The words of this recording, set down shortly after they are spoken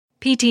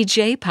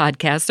PTJ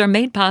podcasts are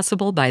made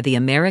possible by the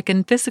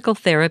American Physical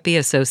Therapy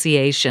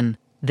Association.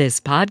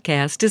 This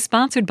podcast is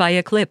sponsored by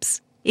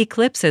Eclipse.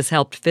 Eclipse has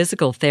helped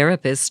physical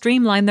therapists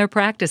streamline their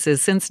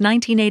practices since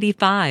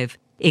 1985.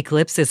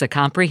 Eclipse is a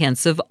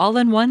comprehensive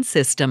all-in-one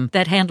system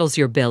that handles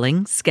your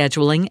billing,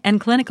 scheduling,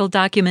 and clinical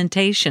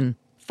documentation.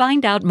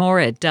 Find out more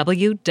at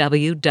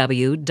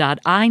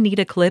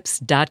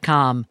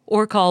www.ineedeclipse.com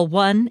or call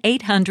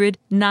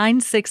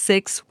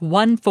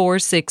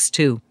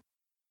 1-800-966-1462.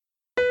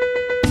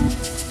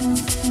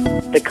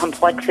 The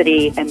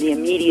complexity and the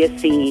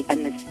immediacy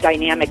and this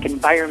dynamic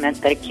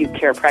environment that acute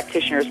care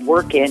practitioners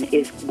work in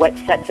is what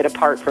sets it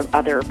apart from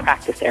other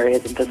practice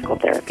areas in physical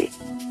therapy.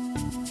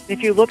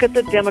 If you look at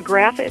the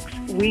demographics,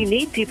 we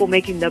need people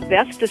making the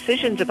best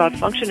decisions about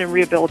function and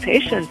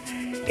rehabilitation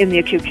in the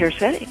acute care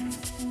setting.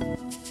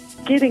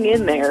 Getting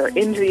in there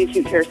into the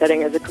acute care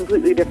setting is a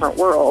completely different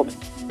world.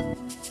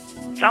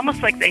 It's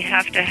almost like they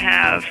have to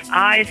have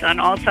eyes on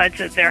all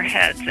sides of their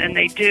heads, and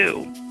they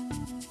do.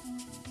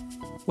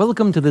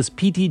 Welcome to this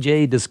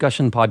PTJ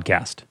discussion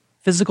podcast,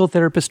 Physical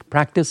Therapist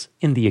Practice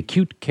in the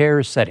Acute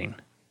Care Setting.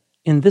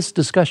 In this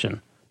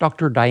discussion,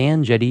 Dr.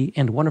 Diane Jetty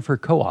and one of her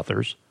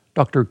co-authors,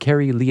 Dr.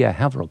 Carrie Leah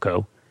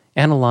Havrelko,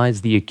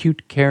 analyze the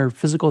acute care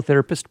physical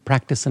therapist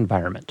practice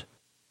environment.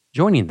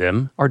 Joining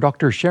them are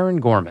Dr. Sharon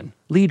Gorman,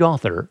 lead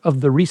author of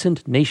the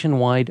recent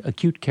nationwide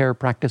acute care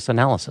practice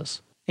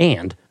analysis,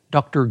 and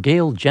Dr.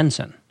 Gail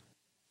Jensen.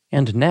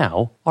 And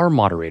now, our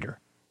moderator,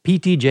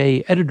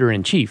 PTJ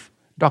Editor-in-Chief,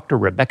 Dr.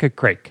 Rebecca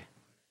Craik.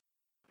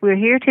 We're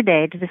here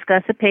today to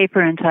discuss a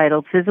paper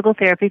entitled Physical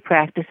Therapy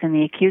Practice in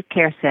the Acute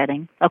Care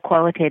Setting, a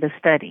Qualitative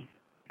Study.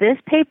 This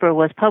paper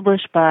was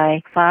published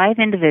by 5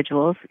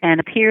 individuals and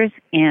appears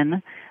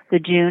in the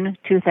June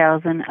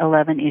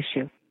 2011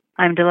 issue.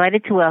 I'm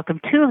delighted to welcome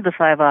 2 of the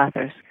 5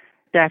 authors,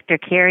 Dr.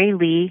 Carrie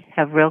Lee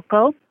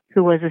Havrelko,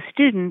 who was a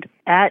student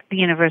at the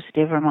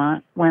University of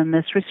Vermont when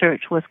this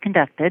research was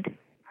conducted.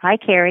 Hi,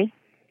 Carrie.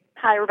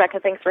 Hi, Rebecca.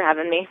 Thanks for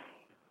having me.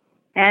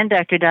 And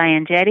Dr.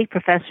 Diane Jetty,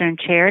 Professor and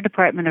Chair,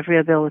 Department of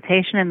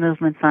Rehabilitation and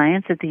Movement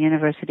Science at the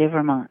University of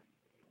Vermont.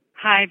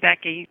 Hi,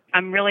 Becky.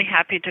 I'm really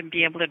happy to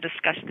be able to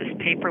discuss this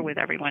paper with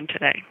everyone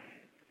today.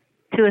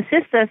 To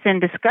assist us in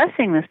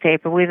discussing this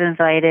paper, we've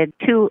invited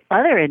 2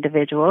 other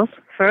individuals.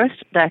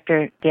 First,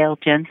 Dr. Gail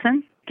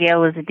Jensen.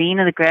 Gail is the Dean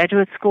of the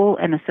Graduate School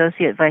and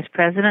Associate Vice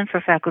President for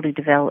Faculty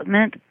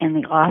Development in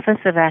the Office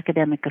of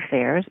Academic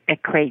Affairs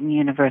at Creighton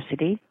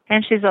University,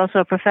 and she's also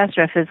a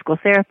professor of physical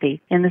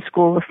therapy in the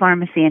School of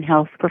Pharmacy and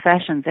Health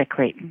Professions at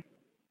Creighton.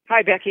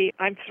 Hi, Becky.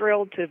 I'm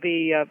thrilled to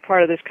be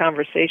part of this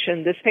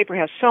conversation. This paper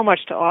has so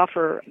much to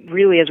offer,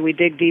 really, as we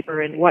dig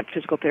deeper in what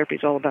physical therapy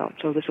is all about.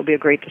 So this will be a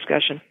great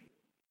discussion.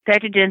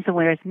 Dr. Jensen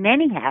wears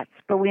many hats,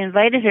 but we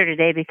invited her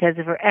today because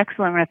of her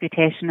excellent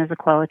reputation as a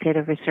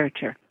qualitative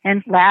researcher.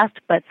 And last,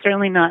 but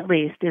certainly not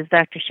least, is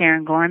Dr.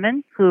 Sharon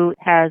Gorman, who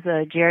has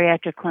a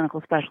geriatric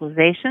clinical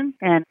specialization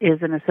and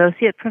is an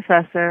associate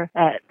professor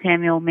at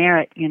Samuel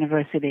Merritt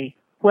University.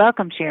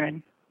 Welcome,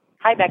 Sharon.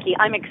 Hi, Becky.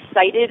 I'm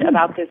excited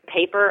about this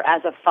paper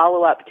as a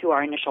follow-up to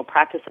our initial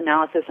practice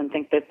analysis and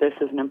think that this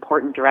is an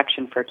important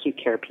direction for acute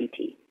care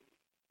PT.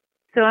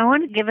 So I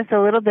want to give us a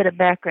little bit of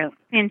background.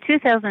 In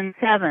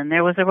 2007,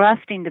 there was a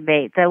Rothstein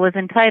debate that was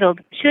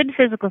entitled, Should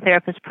Physical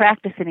Therapists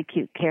Practice in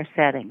Acute Care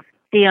Settings?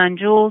 Dion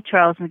Jewell,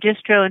 Charles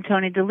Magistro, and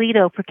Tony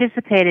DeLito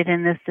participated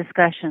in this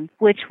discussion,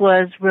 which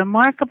was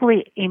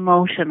remarkably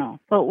emotional.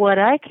 But what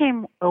I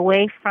came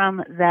away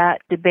from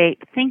that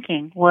debate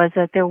thinking was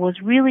that there was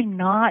really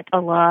not a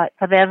lot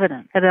of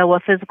evidence about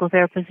what physical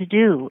therapists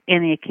do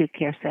in the acute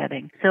care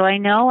setting. So I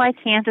know I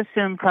can't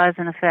assume cause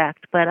and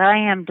effect, but I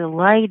am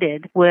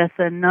delighted with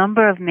the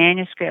number of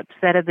manuscripts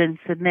that have been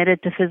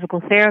submitted to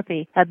physical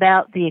therapy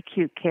about the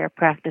acute care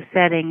practice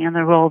setting and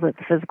the role that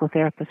the physical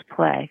therapists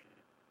play.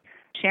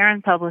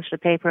 Sharon published a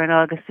paper in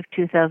August of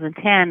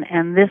 2010,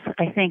 and this,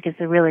 I think, is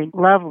a really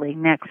lovely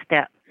next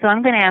step. So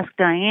I'm going to ask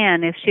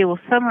Diane if she will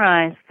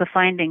summarize the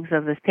findings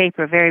of this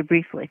paper very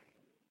briefly.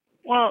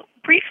 Well,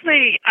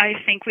 briefly, I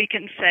think we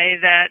can say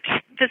that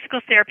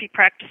physical therapy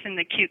practice in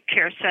the acute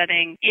care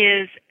setting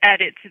is, at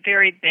its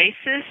very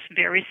basis,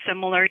 very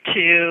similar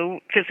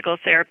to physical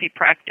therapy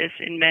practice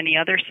in many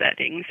other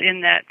settings, in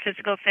that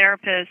physical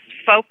therapists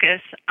focus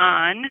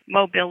on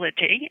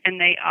mobility, and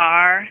they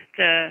are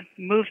the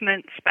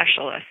movement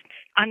specialists.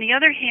 On the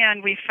other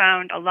hand, we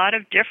found a lot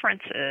of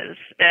differences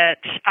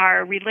that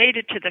are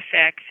related to the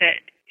fact that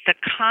the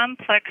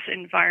complex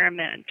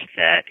environment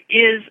that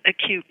is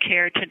acute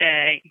care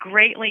today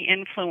greatly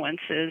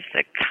influences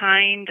the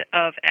kind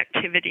of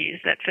activities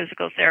that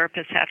physical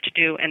therapists have to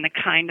do and the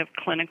kind of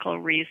clinical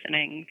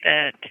reasoning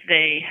that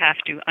they have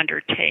to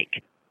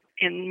undertake.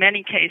 In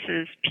many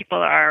cases, people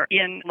are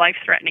in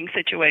life-threatening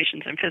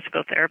situations, and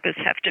physical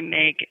therapists have to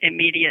make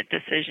immediate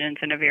decisions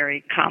in a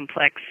very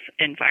complex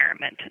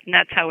environment. And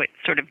that's how it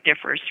sort of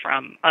differs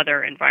from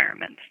other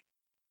environments.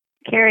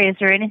 Carrie, is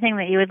there anything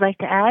that you would like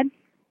to add?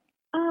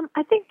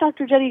 I think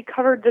Dr. Jetty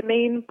covered the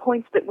main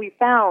points that we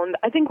found.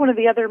 I think one of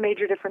the other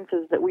major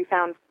differences that we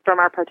found from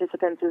our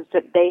participants is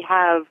that they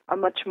have a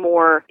much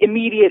more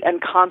immediate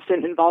and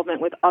constant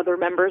involvement with other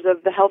members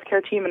of the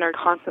healthcare team and are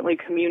constantly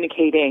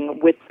communicating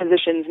with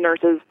physicians,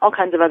 nurses, all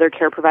kinds of other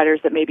care providers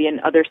that maybe in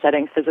other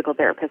settings physical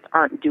therapists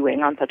aren't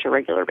doing on such a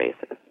regular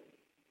basis.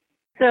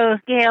 So,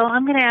 Gail,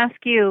 I'm going to ask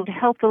you to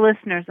help the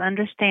listeners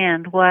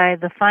understand why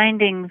the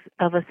findings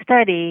of a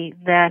study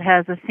that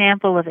has a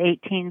sample of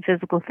 18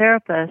 physical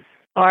therapists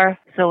are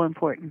so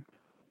important.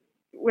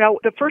 Well,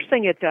 the first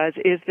thing it does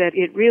is that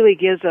it really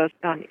gives us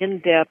an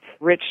in-depth,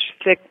 rich,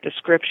 thick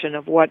description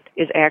of what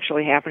is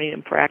actually happening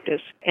in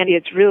practice. And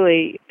it's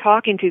really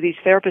talking to these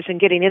therapists and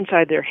getting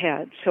inside their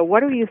heads. So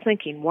what are you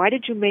thinking? Why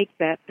did you make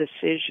that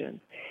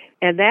decision?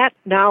 And that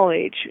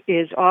knowledge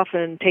is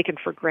often taken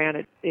for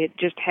granted. It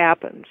just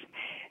happens.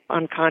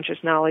 Unconscious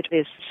knowledge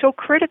is so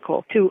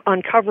critical to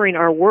uncovering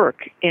our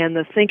work and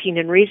the thinking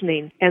and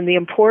reasoning and the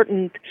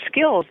important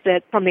skills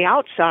that from the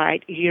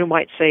outside, you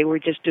might say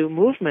we just do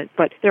movement,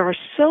 but there are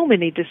so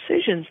many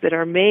decisions that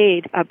are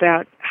made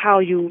about how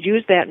you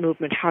use that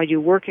movement, how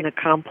you work in a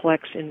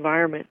complex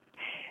environment.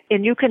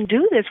 And you can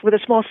do this with a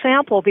small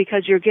sample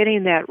because you're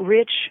getting that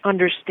rich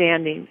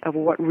understanding of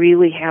what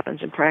really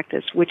happens in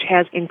practice, which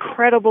has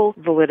incredible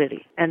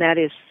validity. And that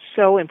is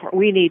so important.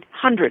 We need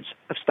hundreds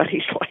of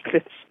studies like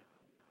this.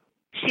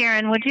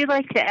 Sharon, would you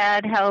like to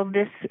add how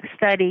this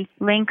study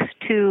links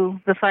to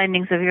the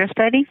findings of your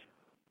study?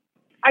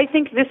 I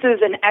think this is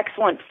an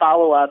excellent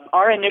follow-up.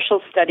 Our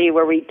initial study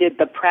where we did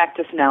the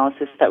practice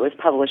analysis that was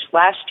published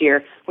last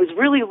year was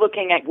really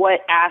looking at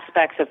what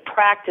aspects of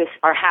practice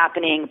are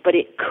happening, but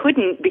it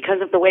couldn't, because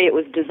of the way it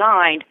was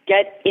designed,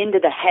 get into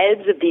the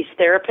heads of these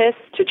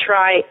therapists to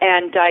try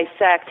and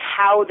dissect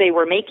how they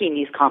were making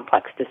these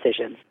complex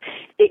decisions.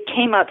 It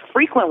came up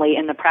frequently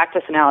in the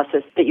practice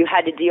analysis that you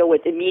had to deal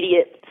with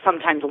immediate,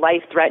 sometimes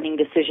life-threatening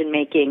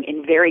decision-making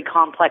in very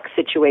complex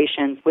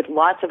situations with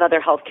lots of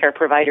other healthcare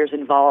providers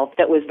involved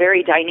that was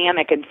very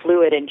dynamic and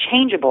fluid and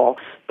changeable,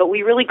 but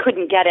we really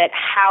couldn't get at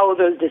how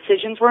those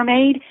decisions were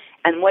made.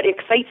 And what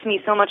excites me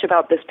so much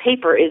about this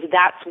paper is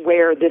that's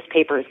where this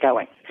paper is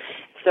going.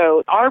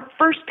 So our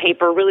first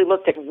paper really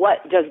looked at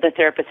what does the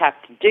therapist have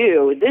to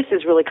do. This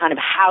is really kind of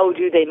how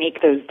do they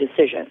make those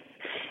decisions.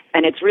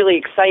 And it's really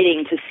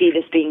exciting to see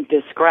this being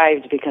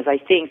described because I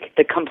think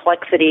the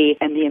complexity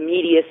and the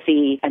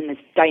immediacy and this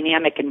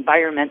dynamic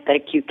environment that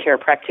acute care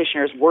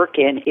practitioners work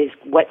in is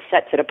what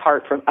sets it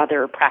apart from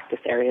other practice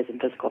areas in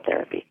physical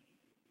therapy.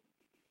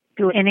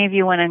 Do any of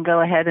you want to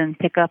go ahead and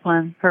pick up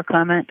on her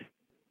comment?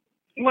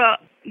 Well,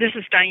 this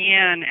is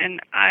Diane, and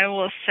I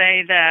will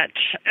say that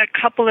a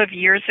couple of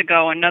years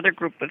ago, another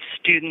group of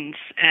students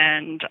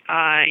and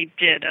I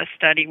did a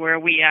study where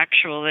we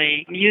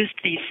actually used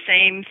these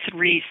same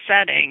three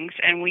settings,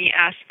 and we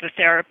asked the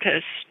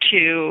therapists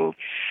to,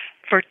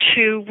 for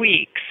 2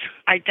 weeks,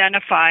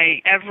 identify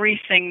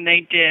everything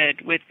they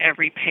did with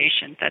every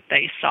patient that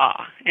they saw.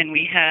 And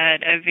we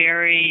had a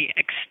very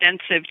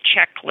extensive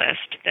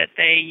checklist that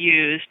they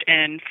used,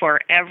 and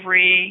for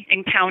every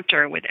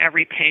encounter with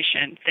every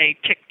patient, they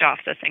ticked off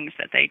the things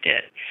that they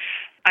did.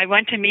 I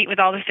went to meet with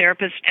all the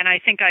therapists, and I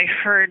think I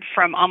heard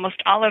from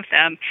almost all of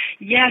them,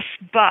 yes,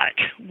 but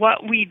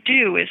what we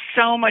do is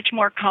so much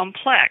more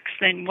complex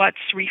than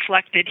what's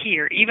reflected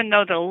here, even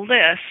though the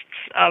lists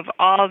of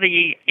all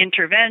the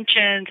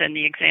interventions and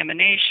the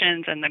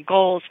examinations and the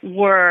goals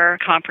were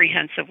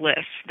comprehensive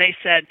lists. They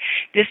said,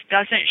 this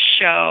doesn't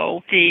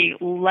show the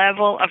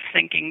level of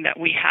thinking that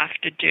we have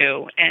to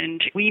do,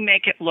 and we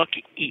make it look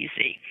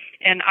easy.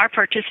 And our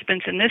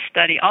participants in this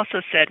study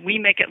also said, we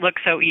make it look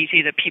so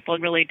easy that people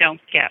really don't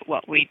get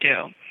what we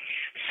do.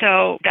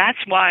 So that's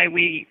why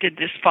we did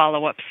this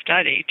follow-up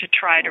study, to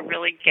try to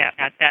really get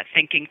at that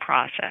thinking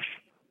process.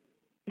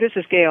 This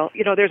is Gail.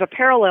 You know, there's a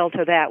parallel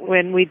to that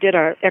when we did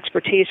our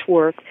expertise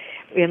work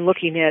in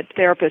looking at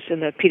therapists in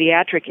the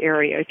pediatric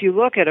area. If you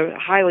look at a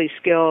highly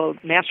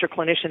skilled master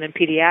clinician in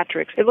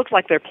pediatrics, it looks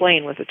like they're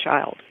playing with a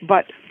child,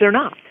 but they're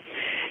not.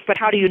 But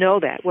how do you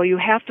know that? Well, you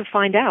have to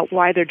find out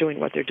why they're doing,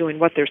 what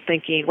they're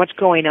thinking, what's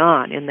going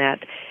on in that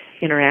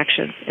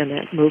interaction and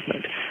that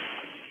movement.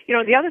 You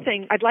know, the other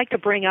thing I'd like to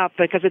bring up,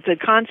 because it's a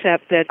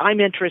concept that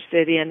I'm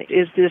interested in,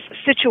 is this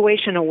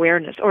situation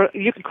awareness, or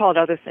you could call it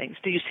other things.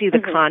 Do you see the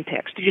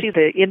context? Do you see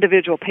the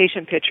individual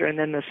patient picture and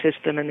then the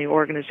system and the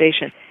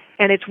organization?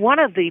 And it's one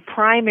of the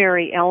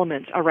primary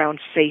elements around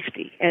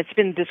safety. And it's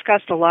been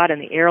discussed a lot in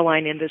the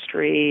airline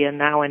industry and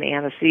now in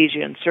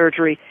anesthesia and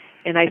surgery.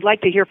 And I'd like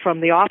to hear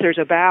from the authors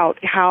about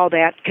how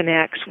that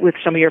connects with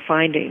some of your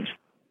findings.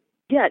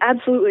 Yeah,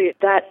 absolutely.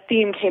 That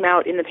theme came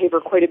out in the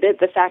paper quite a bit,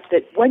 the fact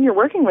that when you're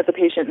working with a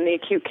patient in the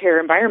acute care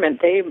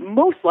environment, they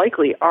most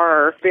likely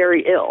are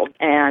very ill.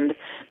 And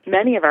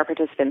many of our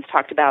participants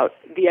talked about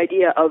the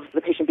idea of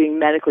the patient being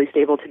medically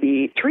stable to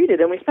be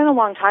treated. And we spent a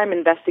long time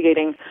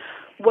investigating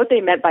what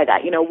they meant by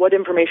that, what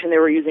information they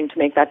were using to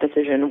make that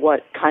decision,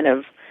 what kind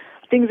of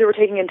things they were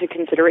taking into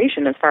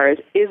consideration as far as,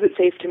 is it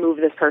safe to move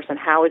this person?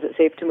 How is it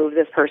safe to move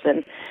this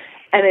person?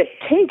 And it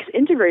takes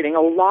integrating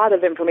a lot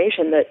of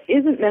information that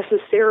isn't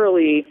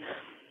necessarily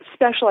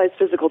specialized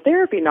physical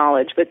therapy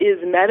knowledge, but is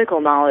medical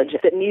knowledge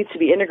that needs to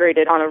be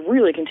integrated on a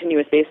really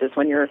continuous basis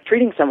when you're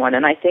treating someone.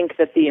 And I think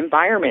that the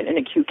environment in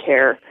acute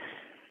care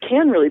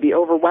can really be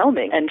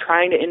overwhelming, and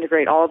trying to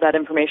integrate all of that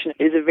information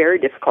is a very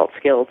difficult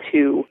skill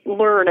to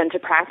learn and to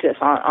practice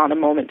on a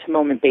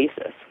moment-to-moment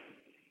basis.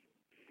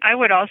 I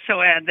would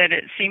also add that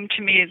it seemed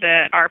to me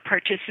that our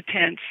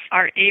participants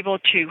are able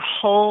to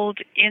hold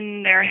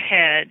in their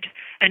head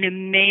an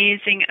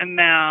amazing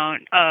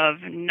amount of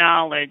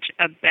knowledge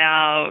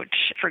about,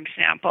 for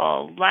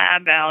example,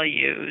 lab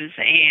values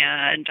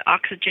and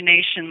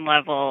oxygenation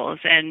levels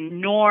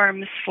and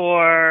norms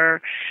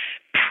for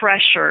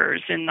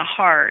pressures in the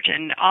heart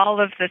and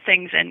all of the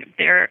things, and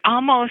they're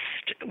almost,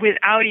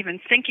 without even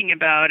thinking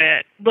about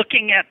it,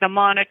 looking at the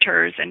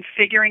monitors and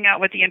figuring out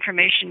what the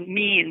information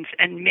means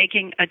and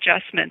making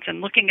adjustments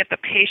and looking at the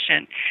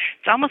patient.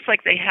 It's almost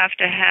like they have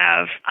to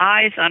have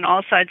eyes on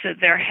all sides of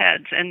their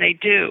heads, and they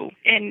do.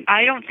 And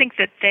I don't think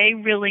that they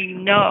really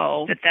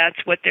know that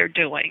that's what they're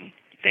doing.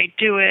 They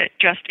do it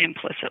just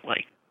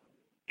implicitly.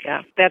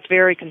 Yeah, that's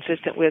very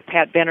consistent with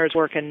Pat Benner's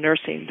work in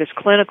nursing. This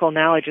clinical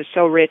knowledge is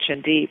so rich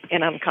and deep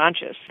and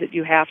unconscious that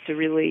you have to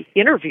really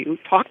interview,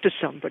 talk to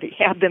somebody,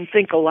 have them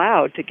think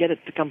aloud to get it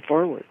to come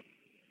forward.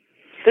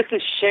 This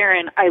is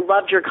Sharon. I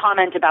loved your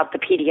comment about the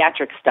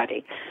pediatric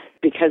study,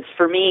 because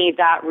for me,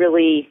 that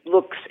really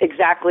looks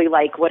exactly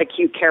like what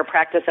acute care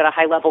practice at a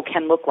high level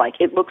can look like.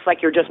 It looks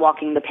like you're just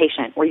walking the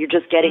patient, or you're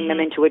just getting them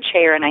into a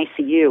chair in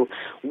ICU,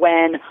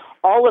 when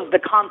all of the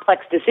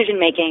complex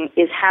decision-making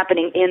is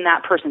happening in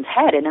that person's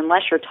head. And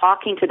unless you're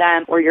talking to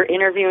them or you're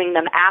interviewing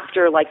them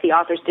after, like the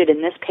authors did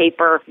in this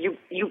paper, you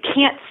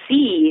can't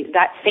see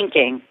that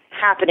thinking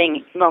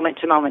happening moment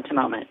to moment to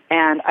moment.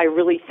 And I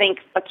really think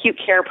acute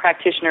care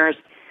practitioners,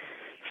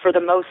 for the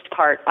most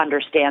part,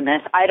 understand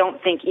this. I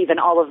don't think even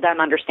all of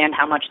them understand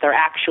how much they're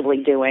actually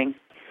doing.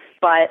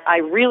 But I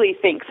really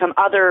think some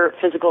other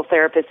physical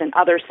therapists in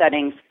other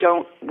settings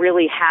don't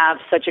really have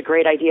such a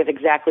great idea of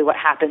exactly what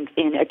happens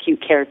in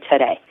acute care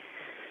today.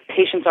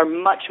 Patients are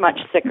much, much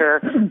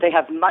sicker. They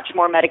have much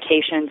more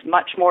medications,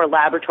 much more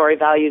laboratory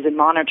values and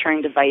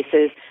monitoring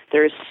devices.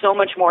 There is so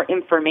much more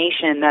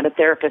information that a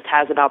therapist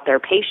has about their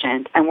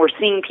patient. And we're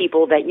seeing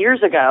people that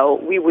years ago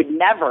we would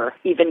never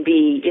even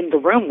be in the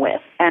room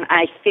with. And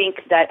I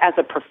think that as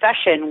a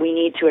profession, we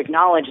need to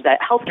acknowledge that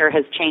healthcare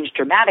has changed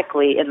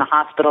dramatically in the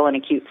hospital and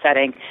acute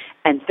setting.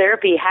 And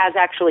therapy has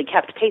actually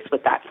kept pace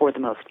with that for the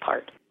most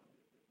part.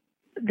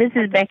 This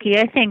is Becky.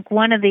 I think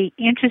one of the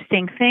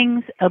interesting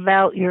things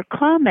about your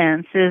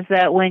comments is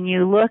that when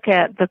you look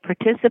at the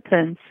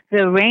participants,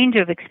 the range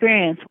of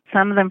experience,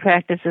 some of them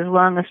practice as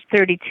long as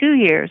 32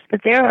 years,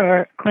 but there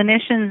are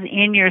clinicians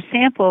in your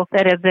sample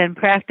that have been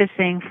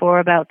practicing for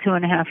about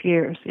 2.5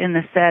 years in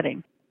the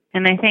setting.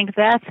 And I think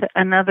that's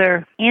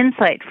another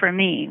insight for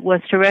me, was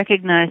to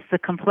recognize the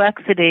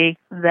complexity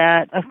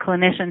that a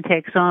clinician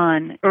takes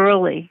on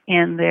early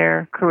in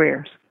their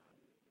careers.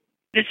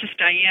 This is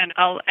Diane.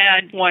 I'll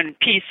add one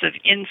piece of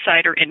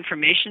insider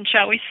information,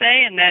 shall we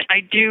say, and that I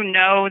do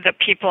know the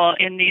people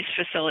in these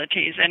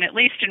facilities, and at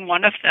least in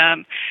one of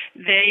them,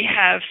 they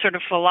have sort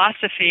of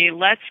philosophy,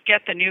 let's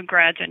get the new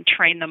grads and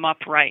train them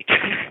up right.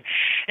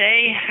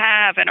 They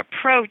have an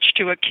approach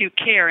to acute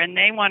care, and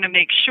they want to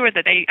make sure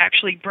that they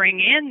actually bring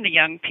in the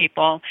young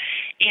people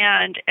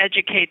and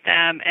educate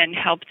them and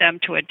help them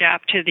to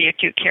adapt to the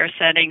acute care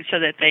setting so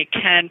that they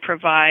can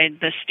provide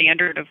the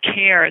standard of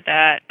care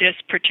that this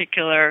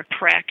particular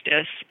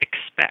practice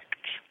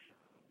expects.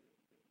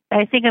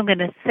 I think I'm going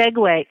to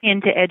segue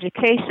into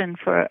education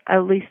for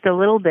at least a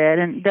little bit.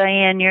 And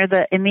Diane, you're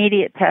the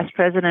immediate past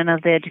president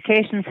of the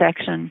education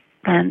section.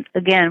 And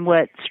again,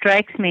 what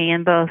strikes me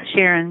in both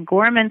Sharon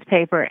Gorman's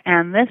paper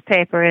and this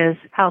paper is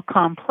how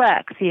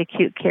complex the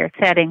acute care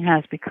setting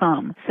has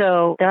become.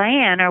 So,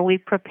 Diane, are we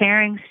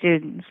preparing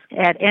students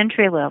at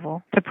entry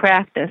level to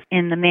practice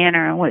in the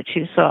manner in which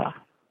you saw?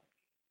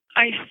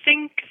 I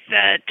think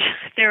that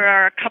there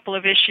are a couple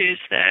of issues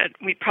that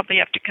we probably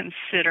have to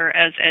consider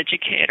as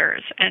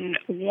educators. And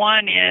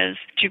one is,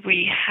 do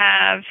we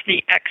have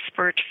the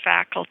expert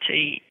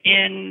faculty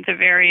in the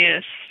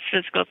various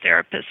physical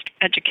therapist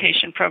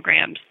education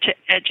programs to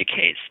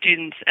educate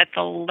students at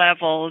the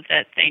level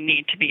that they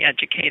need to be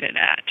educated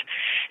at?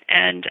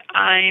 And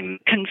I'm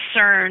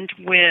concerned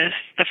with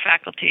the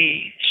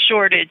faculty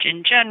shortage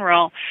in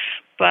general,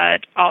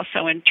 but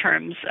also in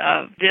terms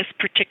of this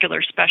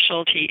particular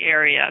specialty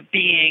area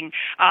being,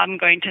 I'm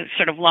going to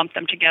sort of lump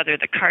them together,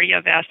 the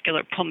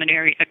cardiovascular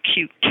pulmonary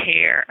acute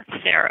care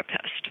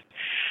therapist.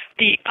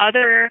 The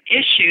other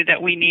issue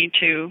that we need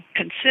to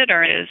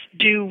consider is,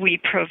 do we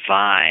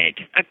provide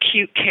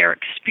acute care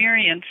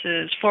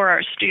experiences for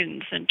our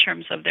students in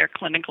terms of their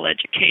clinical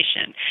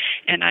education?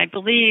 And I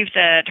believe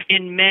that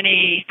in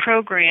many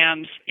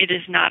programs, it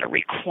is not a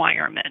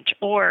requirement,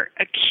 or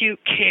acute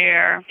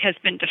care has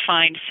been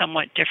defined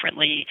somewhat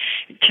differently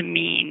to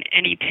mean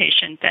any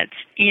patient that's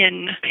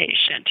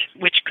inpatient,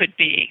 which could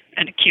be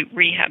an acute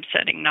rehab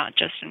setting, not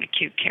just an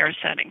acute care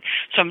setting.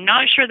 So I'm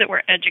not sure that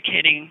we're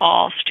educating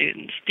all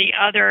students. The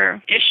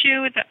other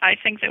issue that I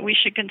think that we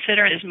should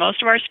consider is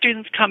most of our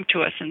students come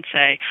to us and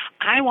say,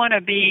 I want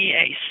to be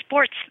a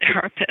sports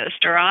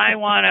therapist, or I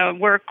want to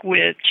work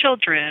with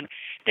children.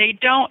 They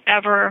don't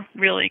ever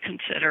really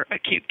consider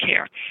acute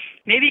care.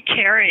 Maybe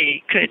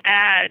Carrie could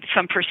add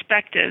some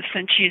perspective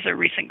since she's a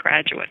recent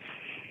graduate.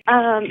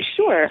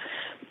 Sure.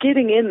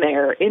 Getting in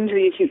there into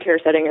the acute care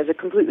setting is a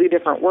completely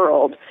different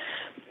world.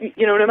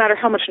 You know, no matter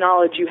how much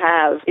knowledge you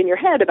have in your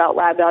head about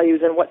lab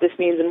values and what this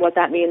means and what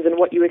that means and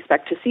what you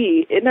expect to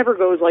see, it never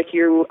goes like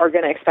you are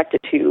going to expect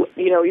it to.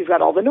 You know, you've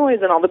got all the noise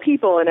and all the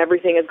people and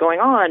everything is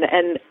going on,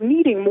 and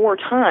needing more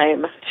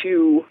time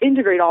to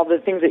integrate all the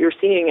things that you're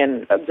seeing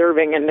and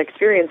observing and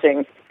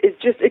experiencing is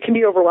just, it can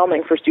be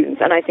overwhelming for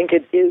students. And I think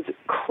it is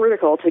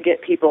critical to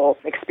get people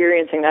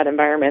experiencing that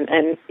environment.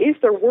 And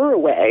if there were a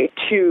way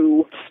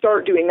to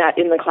start doing that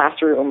in the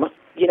classroom,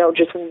 you know,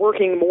 just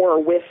working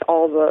more with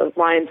all the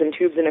lines and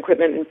tubes and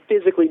equipment and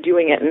physically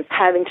doing it and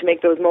having to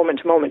make those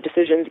moment-to-moment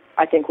decisions,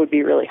 I think would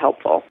be really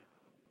helpful.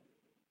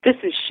 This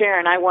is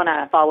Sharon. I want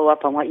to follow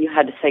up on what you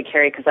had to say,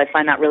 Carrie, because I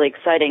find that really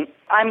exciting.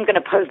 I'm going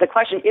to pose the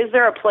question, is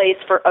there a place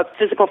for a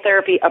physical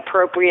therapy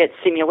appropriate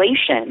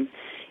simulation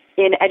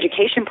in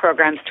education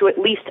programs to at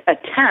least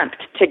attempt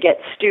to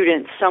get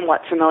students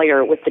somewhat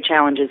familiar with the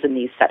challenges in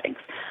these settings?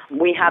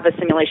 We have a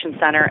simulation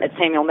center at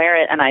Samuel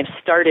Merritt, and I've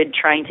started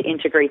trying to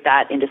integrate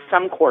that into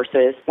some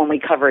courses when we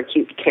cover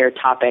acute care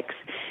topics.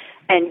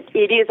 And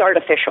it is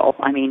artificial.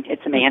 I mean,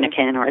 it's a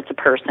mannequin or it's a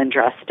person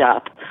dressed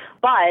up,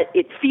 but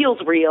it feels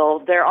real.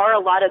 There are a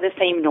lot of the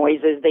same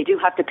noises. They do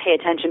have to pay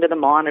attention to the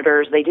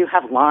monitors. They do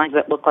have lines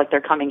that look like they're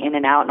coming in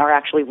and out and are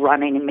actually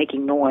running and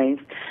making noise.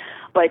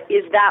 But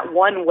is that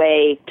one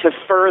way to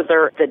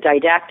further the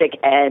didactic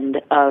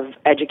end of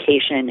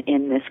education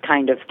in this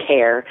kind of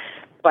care?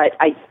 But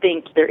I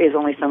think there is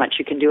only so much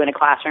you can do in a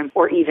classroom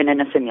or even in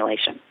a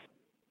simulation.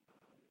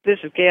 This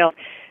is Gail.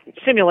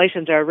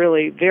 Simulations are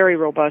really very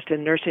robust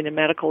in nursing and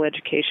medical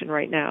education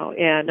right now,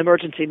 and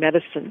emergency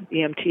medicine,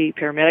 EMT,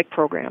 paramedic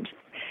programs.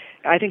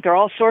 I think there are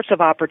all sorts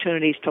of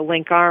opportunities to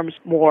link arms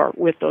more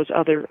with those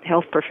other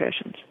health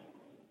professions.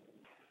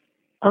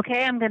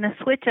 Okay, I'm going to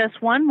switch us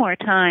one more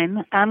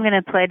time. I'm going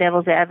to play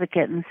devil's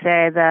advocate and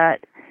say that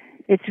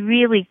it's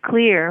really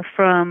clear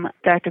from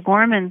Dr.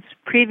 Gorman's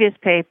previous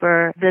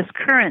paper, this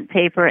current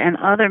paper, and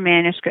other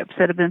manuscripts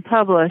that have been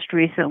published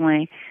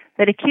recently,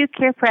 that acute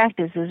care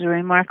practice is a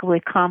remarkably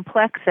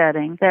complex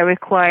setting that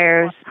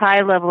requires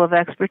high level of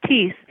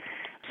expertise.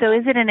 So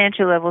is it an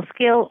entry-level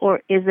skill or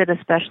is it a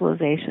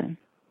specialization?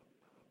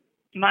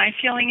 My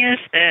feeling is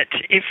that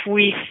if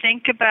we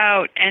think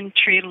about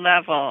entry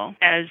level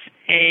as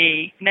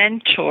a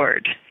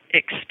mentored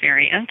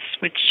experience,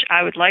 which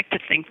I would like to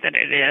think that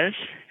it is,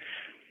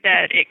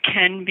 that it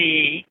can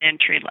be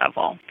entry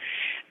level.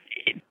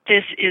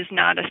 This is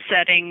not a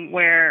setting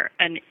where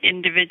an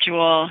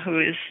individual who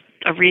is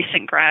a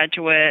recent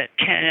graduate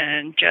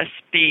can just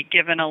be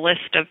given a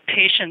list of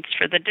patients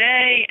for the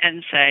day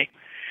and say,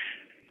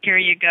 here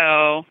you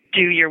go,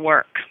 do your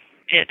work.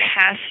 It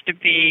has to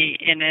be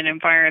in an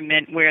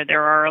environment where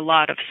there are a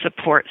lot of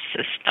support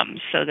systems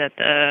so that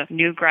the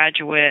new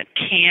graduate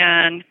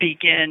can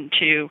begin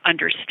to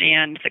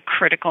understand the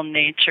critical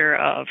nature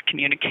of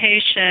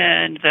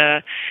communication,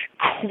 the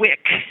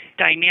quick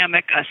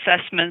dynamic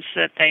assessments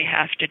that they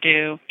have to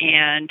do,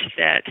 and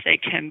that they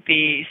can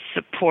be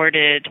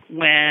supported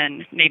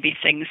when maybe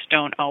things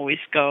don't always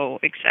go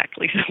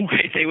exactly the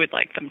way they would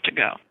like them to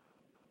go.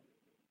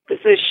 This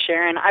is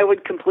Sharon. I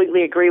would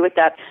completely agree with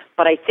that,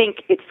 but I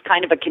think it's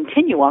kind of a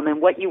continuum, and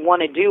what you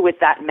want to do with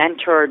that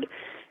mentored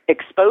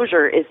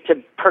exposure is to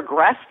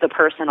progress the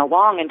person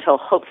along until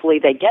hopefully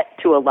they get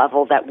to a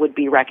level that would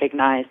be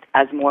recognized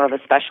as more of a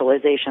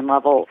specialization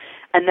level,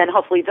 and then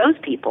hopefully those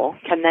people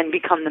can then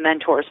become the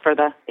mentors for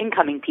the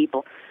incoming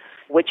people,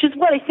 which is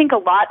what I think a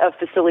lot of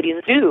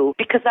facilities do,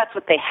 because that's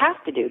what they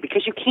have to do,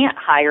 because you can't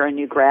hire a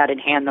new grad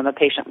and hand them a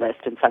patient list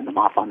and send them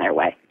off on their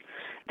way.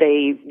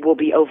 They will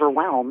be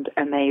overwhelmed,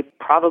 and they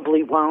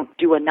probably won't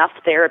do enough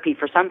therapy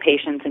for some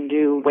patients and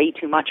do way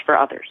too much for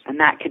others. And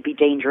that could be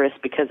dangerous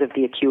because of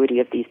the acuity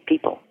of these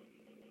people.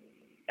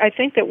 I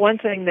think that one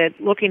thing that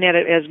looking at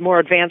it as more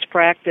advanced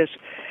practice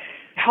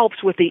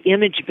helps with the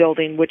image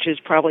building, which is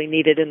probably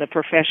needed in the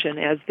profession,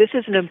 as this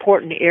is an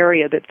important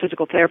area that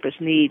physical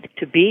therapists need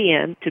to be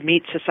in to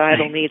meet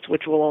societal needs,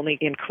 which will only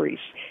increase.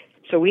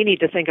 So we need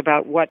to think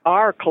about what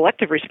our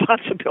collective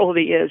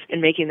responsibility is in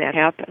making that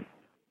happen.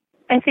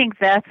 I think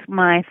that's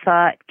my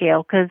thought,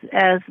 Gail, because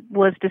as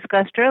was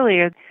discussed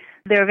earlier,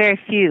 there are very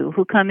few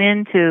who come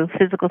into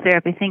physical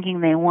therapy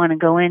thinking they want to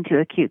go into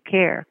acute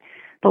care.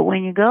 But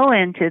when you go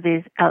into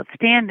these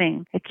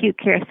outstanding acute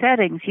care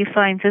settings, you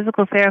find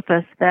physical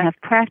therapists that have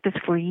practiced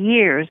for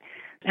years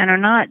and are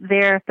not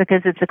there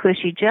because it's a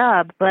cushy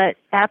job, but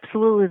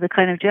absolutely the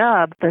kind of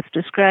job that's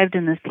described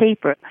in this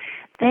paper.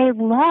 They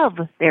love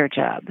their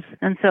jobs.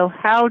 And so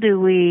how do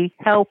we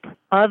help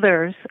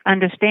others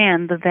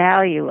understand the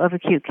value of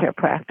acute care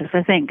practice,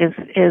 I think,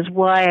 is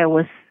why I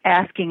was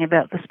asking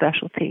about the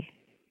specialty.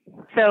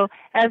 So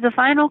as a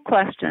final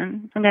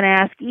question, I'm going to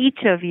ask each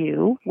of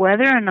you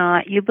whether or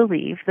not you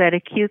believe that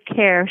acute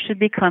care should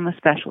become a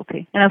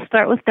specialty. And I'll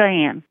start with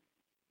Diane.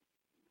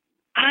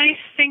 I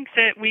think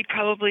that we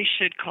probably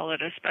should call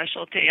it a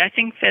specialty. I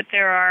think that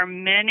there are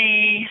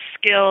many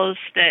skills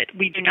that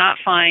we do not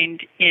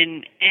find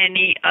in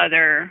any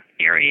other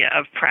area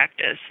of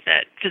practice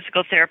that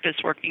physical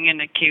therapists working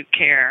in acute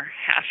care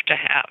have to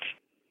have.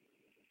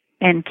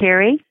 And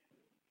Carrie?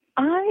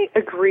 I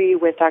agree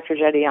with Dr.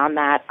 Jetty on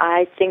that.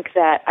 I think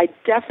that I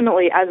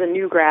definitely, as a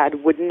new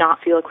grad, would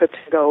not feel equipped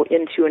to go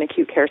into an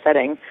acute care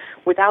setting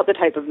without the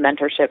type of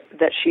mentorship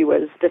that she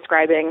was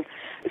describing,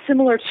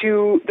 similar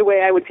to the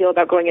way I would feel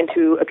about going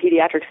into a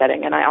pediatric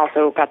setting. And I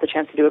also got the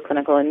chance to do a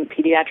clinical in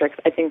pediatrics.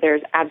 I think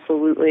there's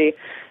absolutely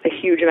a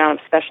huge amount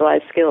of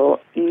specialized skill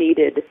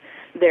needed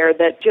there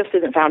that just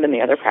isn't found in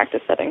the other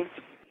practice settings.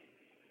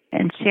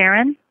 And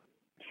Sharon?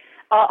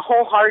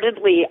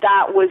 Wholeheartedly,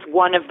 that was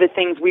one of the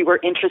things we were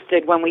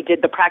interested when we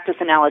did the practice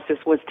analysis,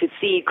 was to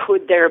see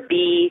could there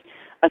be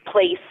a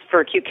place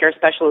for acute care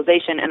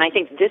specialization. And I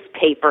think this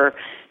paper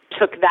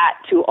took that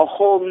to a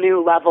whole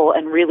new level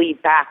and really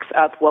backs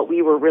up what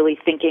we were really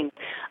thinking.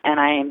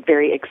 And I am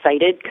very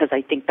excited because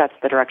I think that's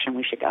the direction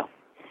we should go.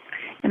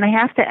 And I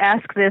have to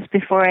ask this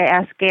before I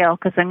ask Gail,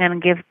 because I'm going to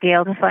give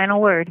Gail the final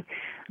word.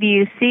 Do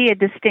you see a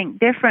distinct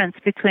difference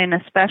between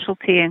a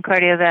specialty in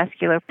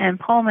cardiovascular and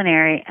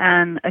pulmonary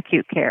and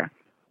acute care?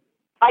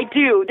 I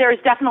do. There is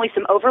definitely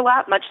some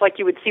overlap, much like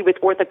you would see with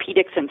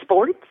orthopedics and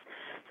sports.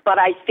 But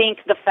I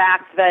think the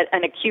fact that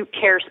an acute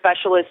care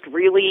specialist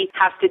really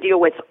has to deal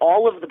with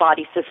all of the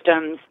body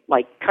systems,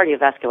 like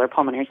cardiovascular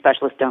pulmonary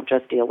specialists don't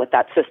just deal with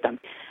that system.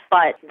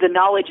 But the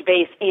knowledge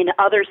base in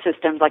other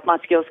systems like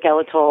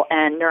musculoskeletal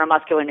and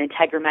neuromuscular and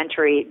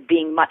integumentary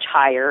being much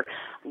higher,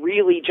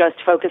 really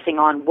just focusing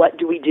on what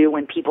do we do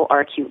when people are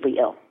acutely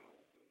ill.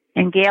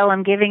 And Gail,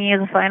 I'm giving you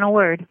the final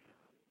word.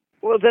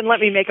 Well, then let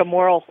me make a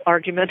moral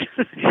argument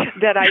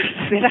that I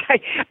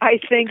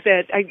think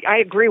that I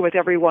agree with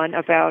everyone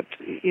about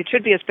it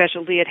should be a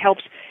specialty. It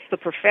helps the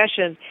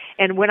profession.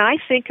 And when I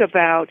think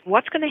about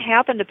what's going to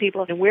happen to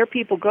people and where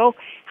people go,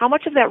 how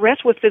much of that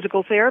rests with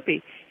physical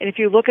therapy? And if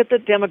you look at the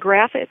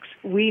demographics,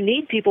 we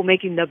need people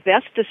making the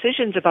best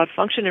decisions about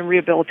function and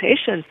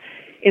rehabilitation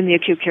in the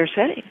acute care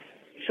setting.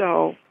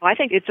 So I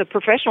think it's a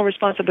professional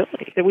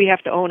responsibility that we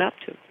have to own up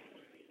to.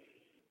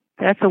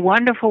 That's a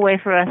wonderful way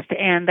for us to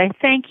end. I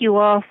thank you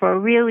all for a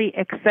really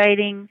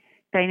exciting,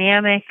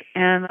 dynamic,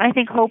 and I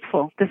think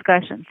hopeful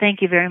discussion.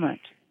 Thank you very much.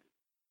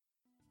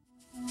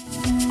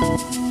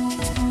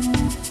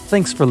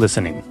 Thanks for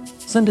listening.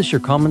 Send us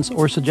your comments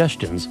or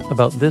suggestions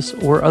about this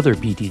or other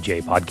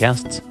PTJ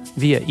podcasts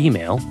via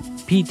email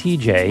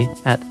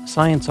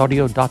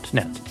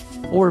ptj@scienceaudio.net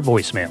or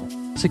voicemail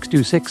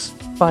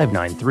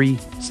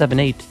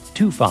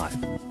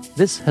 626-593-7825.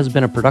 This has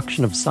been a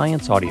production of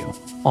Science Audio,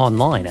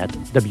 online at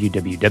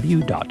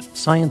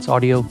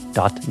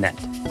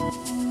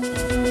www.scienceaudio.net.